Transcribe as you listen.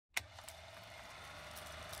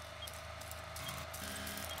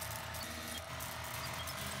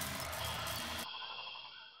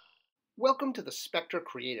Welcome to the Spectre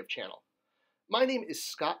Creative Channel. My name is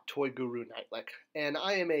Scott ToyGuru Neitlich, and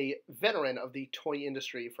I am a veteran of the toy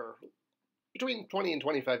industry for between 20 and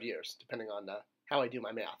 25 years, depending on how I do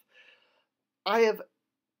my math. I have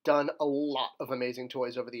done a lot of amazing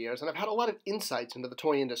toys over the years, and I've had a lot of insights into the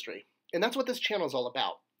toy industry, and that's what this channel is all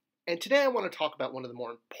about. And today I want to talk about one of the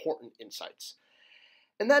more important insights,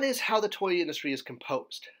 and that is how the toy industry is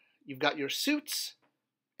composed. You've got your suits,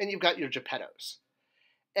 and you've got your Gepettos.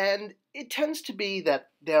 And it tends to be that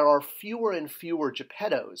there are fewer and fewer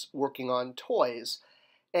Gepettos working on toys.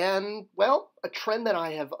 And, well, a trend that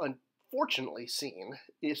I have unfortunately seen,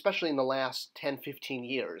 especially in the last 10, 15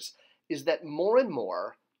 years, is that more and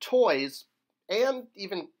more toys, and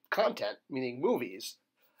even content, meaning movies,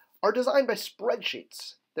 are designed by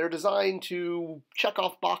spreadsheets. They're designed to check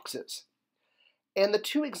off boxes. And the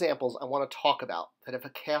two examples I want to talk about that have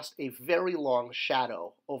cast a very long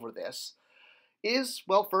shadow over this is,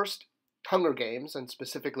 well, first, Hunger Games, and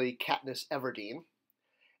specifically Katniss Everdeen.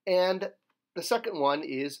 And the second one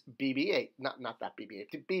is BB-8. Not that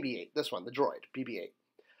BB-8, BB-8, this one, the droid, BB-8.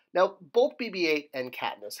 Now, both BB-8 and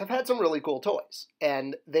Katniss have had some really cool toys,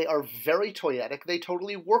 and they are very toyetic. They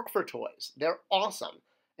totally work for toys. They're awesome.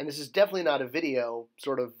 And this is definitely not a video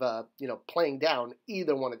sort of, playing down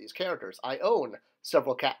either one of these characters. I own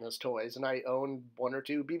several Katniss toys, and I own one or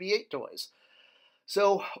two BB-8 toys.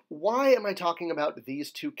 So why am I talking about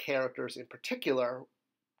these two characters in particular,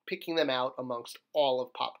 picking them out amongst all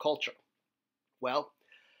of pop culture? Well,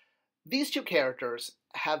 these two characters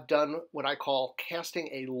have done what I call casting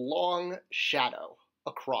a long shadow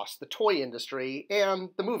across the toy industry and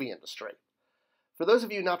the movie industry. For those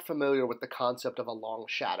of you not familiar with the concept of a long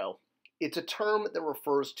shadow, it's a term that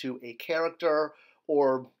refers to a character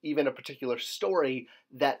or even a particular story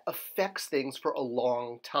that affects things for a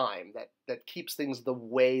long time, that keeps things the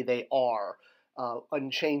way they are,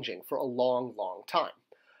 unchanging for a long, long time.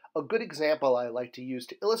 A good example I like to use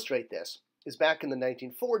to illustrate this is back in the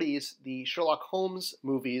 1940s, the Sherlock Holmes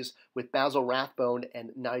movies with Basil Rathbone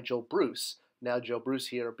and Nigel Bruce. Nigel Bruce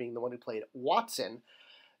here being the one who played Watson.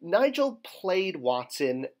 Nigel played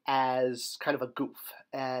Watson as kind of a goof,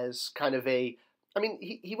 as kind of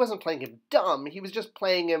he wasn't playing him dumb, he was just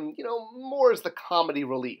playing him, more as the comedy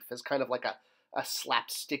relief, as kind of like a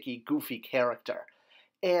slapsticky, goofy character.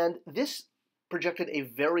 And this projected a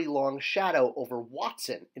very long shadow over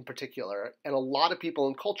Watson in particular, and a lot of people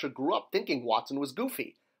in culture grew up thinking Watson was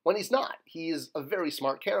goofy, when he's not. He is a very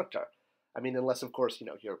smart character. Unless, of course,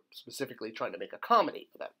 you're specifically trying to make a comedy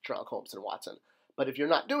about Sherlock Holmes and Watson. But if you're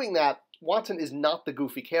not doing that, Watson is not the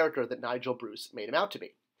goofy character that Nigel Bruce made him out to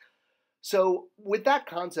be. So with that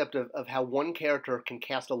concept of how one character can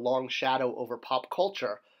cast a long shadow over pop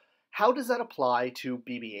culture, how does that apply to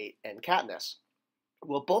BB-8 and Katniss?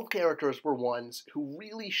 Well, both characters were ones who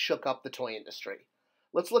really shook up the toy industry.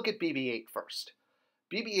 Let's look at BB-8 first.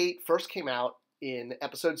 BB-8 first came out in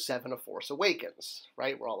Episode 7 of Force Awakens,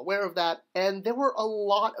 right? We're all aware of that. And there were a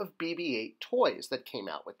lot of BB-8 toys that came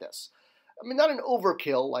out with this. Not an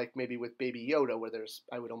overkill like maybe with Baby Yoda, where there's,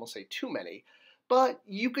 I would almost say, too many. But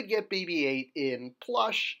you could get BB-8 in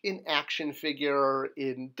plush, in action figure,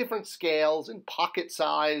 in different scales, in pocket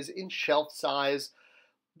size, in shelf size.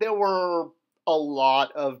 There were a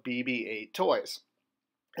lot of BB-8 toys.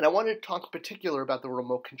 And I wanted to talk in particular about the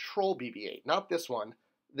remote control BB-8. Not this one,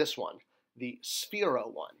 the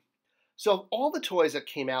Sphero one. So of all the toys that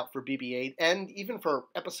came out for BB-8, and even for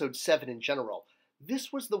Episode 7 in general,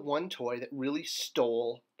 this was the one toy that really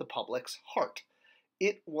stole the public's heart.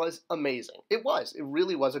 It was amazing. It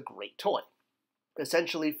really was a great toy.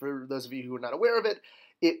 Essentially, for those of you who are not aware of it,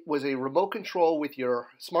 it was a remote control with your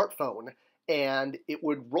smartphone, and it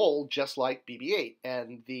would roll just like BB-8.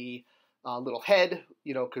 And the little head,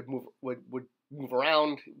 would move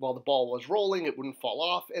around while the ball was rolling. It wouldn't fall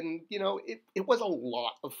off, and it was a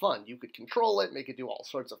lot of fun. You could control it, make it do all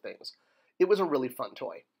sorts of things. It was a really fun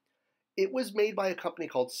toy. It was made by a company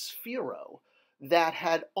called Sphero, that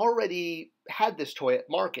had already had this toy at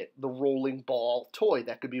market, the rolling ball toy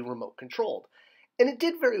that could be remote controlled. And it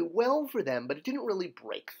did very well for them, but it didn't really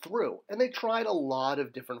break through. And they tried a lot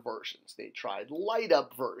of different versions. They tried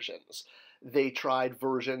light-up versions. They tried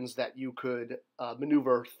versions that you could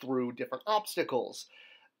maneuver through different obstacles.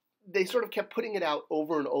 They sort of kept putting it out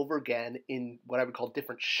over and over again in what I would call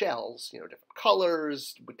different shells, different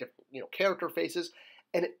colors, with different, character faces.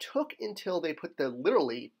 And it took until they put the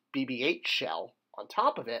literally BB-8 shell on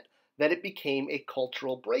top of it that it became a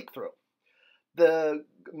cultural breakthrough. The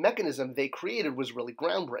mechanism they created was really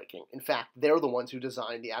groundbreaking. In fact, they're the ones who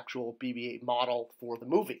designed the actual BB-8 model for the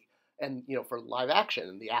movie and, for live action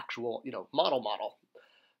and the actual, model.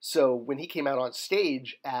 So when he came out on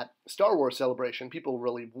stage at Star Wars Celebration, people were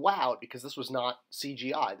really wowed because this was not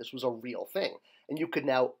CGI. This was a real thing. And you could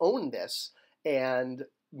now own this and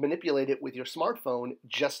manipulate it with your smartphone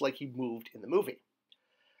just like he moved in the movie.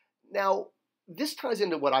 Now, this ties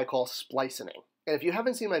into what I call splicing. And if you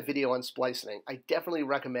haven't seen my video on splicing, I definitely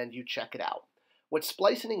recommend you check it out. What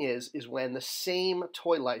splicing is when the same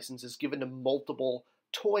toy license is given to multiple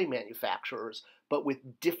toy manufacturers, but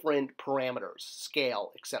with different parameters,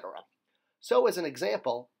 scale, etc. So as an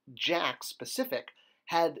example, Jakks Pacific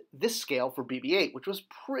had this scale for BB-8, which was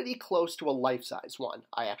pretty close to a life-size one.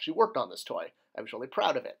 I actually worked on this toy. I was really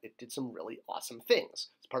proud of it. It did some really awesome things.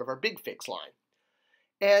 It's part of our Big Fix line.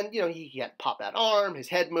 And, he had pop-out arm, his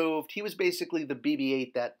head moved. He was basically the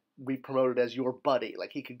BB-8 that we promoted as your buddy.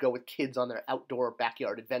 Like, he could go with kids on their outdoor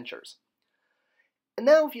backyard adventures. And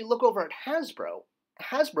now if you look over at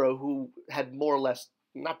Hasbro, who had more or less,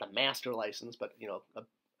 not the master license, but,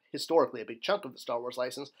 historically a big chunk of the Star Wars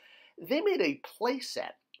license, they made a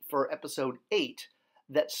playset for Episode 8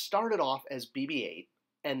 that started off as BB-8,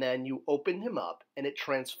 and then you opened him up, and it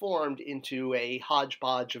transformed into a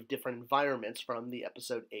hodgepodge of different environments from the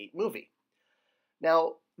Episode 8 movie.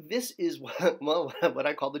 Now, this is what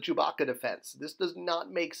I call the Chewbacca defense. This does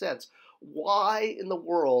not make sense. Why in the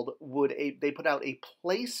world would they put out a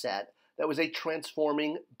playset that was a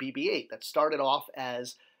transforming BB-8 that started off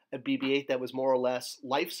as a BB-8 that was more or less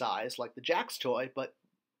life-size, like the Jakks toy, but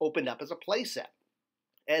opened up as a playset?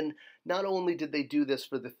 And not only did they do this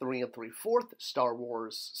for the 3 3/4 Star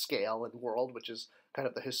Wars scale and world, which is kind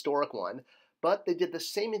of the historic one, but they did the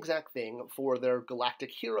same exact thing for their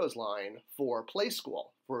Galactic Heroes line for Play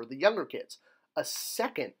School, for the younger kids. A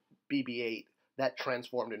second BB-8 that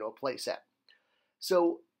transformed into a playset.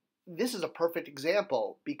 So this is a perfect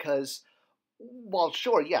example because, while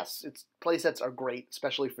sure, yes, playsets are great,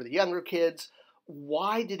 especially for the younger kids,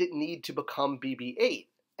 why did it need to become BB-8?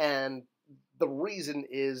 And the reason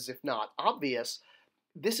is, if not obvious,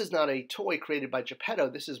 this is not a toy created by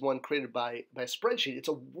Gepetto. This is one created by Spreadsheet. It's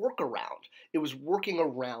a workaround. It was working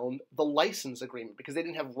around the license agreement because they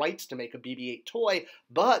didn't have rights to make a BB-8 toy,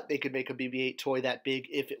 but they could make a BB-8 toy that big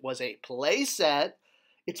if it was a playset.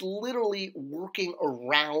 It's literally working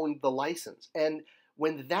around the license. And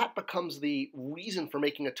when that becomes the reason for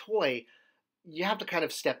making a toy, you have to kind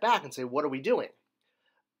of step back and say, what are we doing?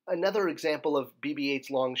 Another example of BB-8's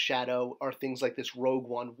longshadow are things like this Rogue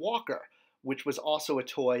One Walker, which was also a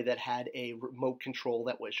toy that had a remote control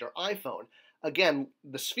that was your iPhone. Again,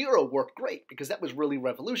 the Sphero worked great because that was really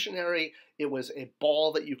revolutionary. It was a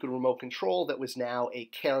ball that you could remote control that was now a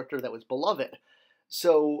character that was beloved.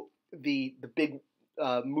 So the big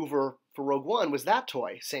mover for Rogue One was that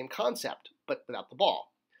toy, same concept, but without the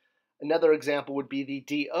ball. Another example would be the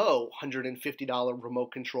DO $150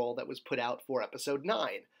 remote control that was put out for Episode 9.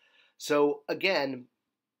 So again,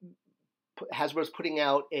 Hasbro's putting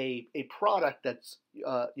out a product that's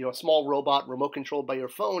a small robot remote controlled by your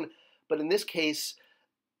phone, but in this case,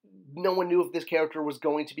 no one knew if this character was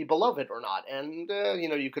going to be beloved or not. And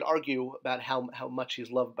you could argue about how much he's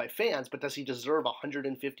loved by fans, but does he deserve a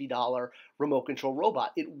 $150 remote control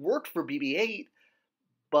robot? It worked for BB-8,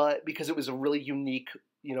 but because it was a really unique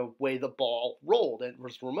way the ball rolled and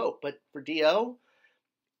was remote. But for DO,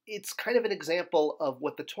 it's kind of an example of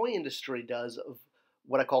what the toy industry does of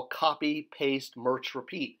what I call copy, paste, merch,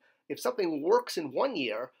 repeat. If something works in one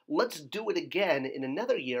year, let's do it again in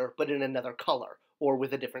another year, but in another color or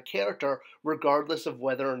with a different character, regardless of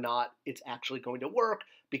whether or not it's actually going to work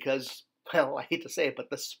because, well, I hate to say it, but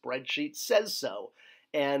the spreadsheet says so.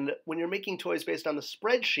 And when you're making toys based on the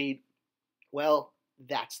spreadsheet, well,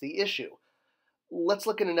 that's the issue. Let's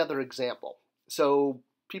look at another example. So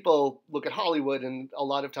people look at Hollywood, and a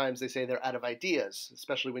lot of times they say they're out of ideas,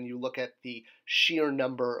 especially when you look at the sheer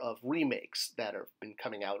number of remakes that have been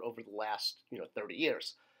coming out over the last 30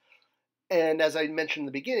 years. And as I mentioned in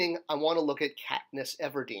the beginning, I want to look at Katniss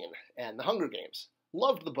Everdeen and the Hunger Games.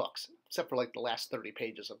 Loved the books, except for like the last 30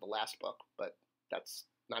 pages of the last book, but that's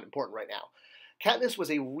not important right now. Katniss was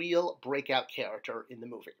a real breakout character in the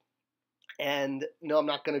movie. And no, I'm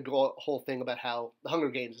not going to go a whole thing about how The Hunger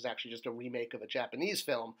Games is actually just a remake of a Japanese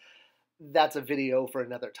film. That's a video for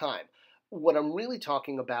another time. What I'm really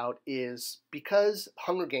talking about is because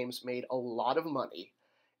Hunger Games made a lot of money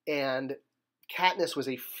and Katniss was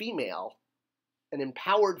a female, an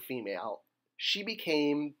empowered female, she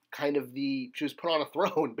became kind of she was put on a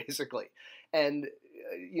throne, basically. And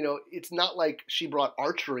it's not like she brought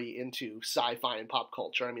archery into sci-fi and pop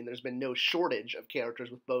culture. I mean, there's been no shortage of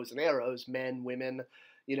characters with bows and arrows, men, women,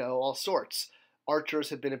 all sorts. Archers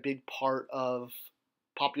have been a big part of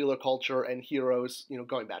popular culture and heroes,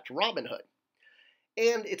 going back to Robin Hood.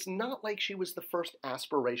 And it's not like she was the first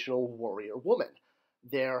aspirational warrior woman.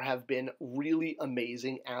 There have been really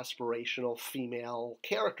amazing aspirational female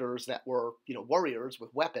characters that were, warriors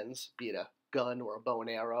with weapons, be it a gun or a bow and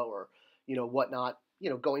arrow or, whatnot,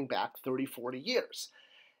 going back 30, 40 years.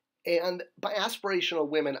 And by aspirational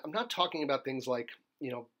women, I'm not talking about things like,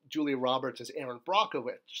 Julia Roberts as Erin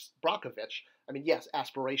Brockovich. I mean, yes,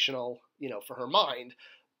 aspirational, for her mind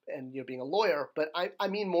and, being a lawyer, but I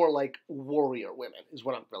mean more like warrior women is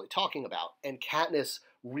what I'm really talking about. And Katniss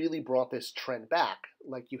really brought this trend back,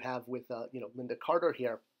 like you have with, Linda Carter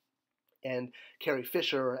here and Carrie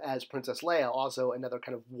Fisher as Princess Leia, also another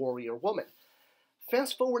kind of warrior woman.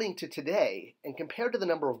 Fast forwarding to today, and compared to the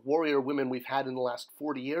number of warrior women we've had in the last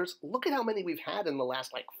 40 years, look at how many we've had in the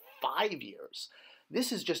last, 5 years.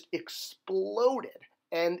 This has just exploded,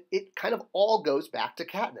 and it kind of all goes back to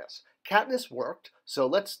Katniss. Katniss worked, so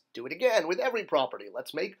let's do it again with every property.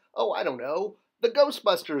 Let's make, the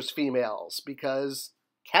Ghostbusters females, because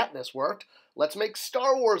Katniss worked. Let's make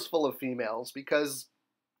Star Wars full of females, because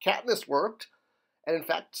Katniss worked. And in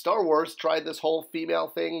fact, Star Wars tried this whole female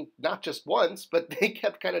thing not just once, but they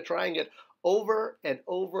kept kind of trying it over and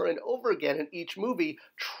over and over again in each movie,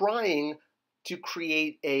 trying to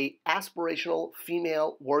create a aspirational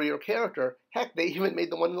female warrior character. Heck, they even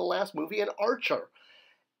made the one in the last movie an archer.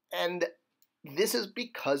 And this is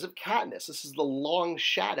because of Katniss. This is the long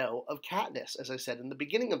shadow of Katniss, as I said in the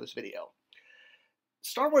beginning of this video.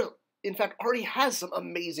 Star Wars, in fact, already has some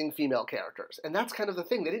amazing female characters. And that's kind of the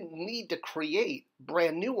thing. They didn't need to create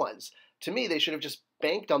brand new ones. To me, they should have just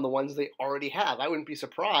banked on the ones they already have. I wouldn't be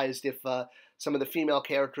surprised if some of the female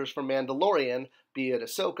characters from Mandalorian, be it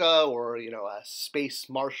Ahsoka or, a Space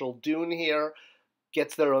Marshal Dune here,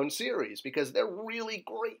 gets their own series, because they're really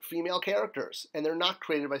great female characters. And they're not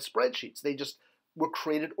created by spreadsheets. They just were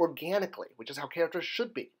created organically, which is how characters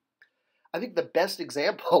should be. I think the best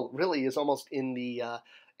example really is almost in the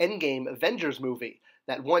Endgame Avengers movie.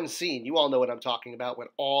 That one scene, you all know what I'm talking about, when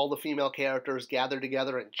all the female characters gather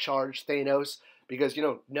together and charge Thanos, because,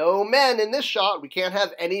 no men in this shot. We can't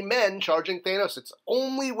have any men charging Thanos. It's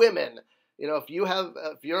only women. If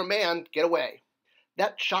you're a man, get away.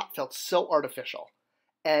 That shot felt so artificial.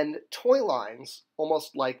 And toy lines,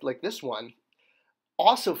 almost like this one,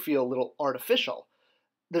 also feel a little artificial.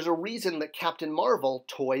 There's a reason that Captain Marvel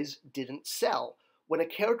toys didn't sell. When a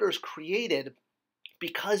character is created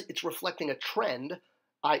because it's reflecting a trend,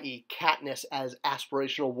 i.e. Katniss as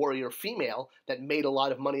aspirational warrior female that made a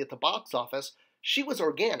lot of money at the box office, she was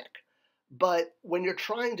organic. But when you're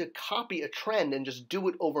trying to copy a trend and just do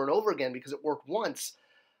it over and over again because it worked once,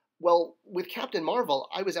 well, with Captain Marvel,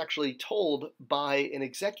 I was actually told by an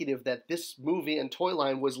executive that this movie and toy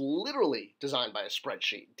line was literally designed by a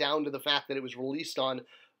spreadsheet, down to the fact that it was released on,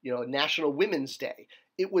 National Women's Day.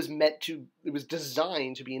 It was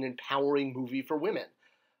designed to be an empowering movie for women.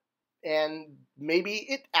 And maybe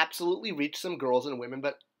it absolutely reached some girls and women,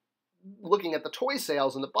 but looking at the toy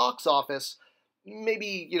sales in the box office,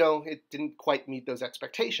 maybe, it didn't quite meet those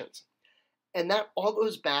expectations. And that all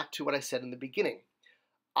goes back to what I said in the beginning.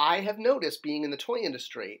 I have noticed, being in the toy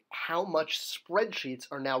industry, how much spreadsheets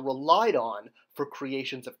are now relied on for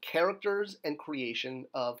creations of characters and creation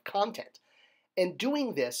of content. And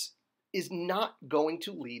doing this is not going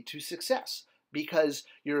to lead to success, because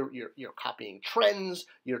you're copying trends,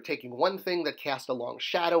 you're taking one thing that cast a long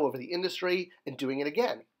shadow over the industry and doing it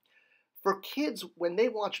again. For kids, when they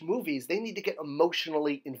watch movies, they need to get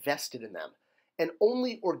emotionally invested in them. And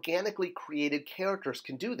only organically created characters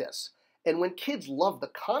can do this. And when kids love the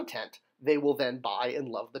content, they will then buy and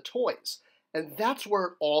love the toys. And that's where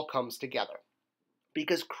it all comes together.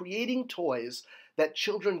 Because creating toys that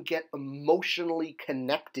children get emotionally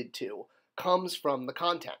connected to comes from the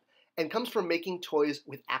content, and comes from making toys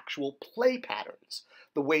with actual play patterns,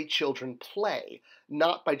 the way children play,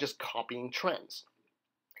 not by just copying trends.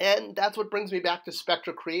 And that's what brings me back to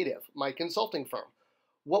Spectra Creative, my consulting firm.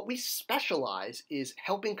 What we specialize is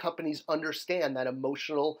helping companies understand that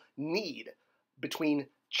emotional need between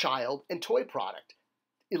child and toy product,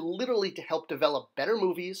 literally to help develop better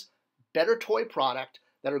movies, better toy product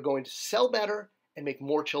that are going to sell better and make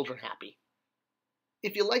more children happy.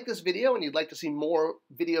 If you like this video and you'd like to see more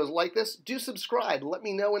videos like this, do subscribe. Let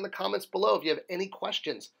me know in the comments below if you have any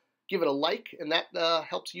questions. Give it a like, and that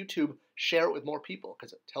helps YouTube share it with more people,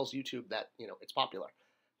 because it tells YouTube that, it's popular.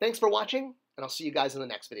 Thanks for watching, and I'll see you guys in the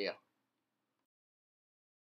next video.